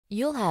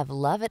You'll have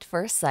love at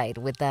first sight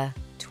with the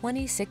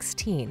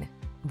 2016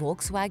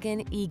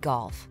 Volkswagen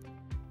e-Golf.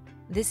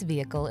 This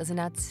vehicle is an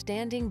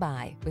outstanding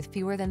buy with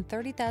fewer than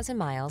 30,000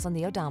 miles on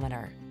the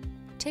odometer.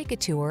 Take a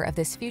tour of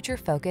this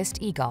future-focused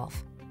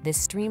e-Golf. This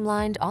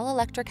streamlined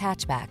all-electric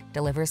hatchback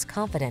delivers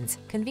confidence,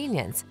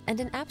 convenience, and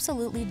an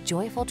absolutely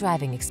joyful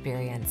driving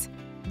experience.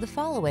 The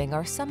following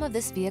are some of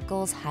this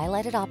vehicle's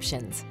highlighted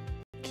options: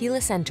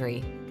 keyless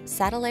entry,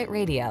 satellite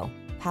radio,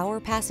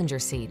 power passenger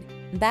seat,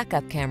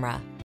 backup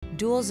camera,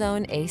 dual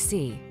zone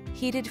AC,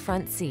 heated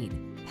front seat,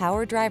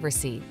 power driver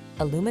seat,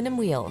 aluminum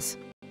wheels,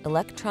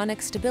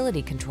 electronic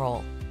stability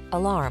control,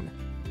 alarm.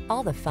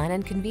 All the fun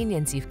and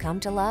convenience you've come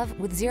to love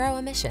with zero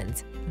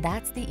emissions.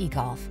 That's the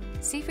e-Golf.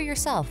 See for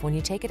yourself when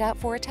you take it out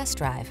for a test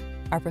drive.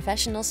 Our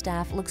professional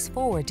staff looks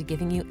forward to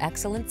giving you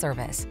excellent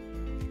service.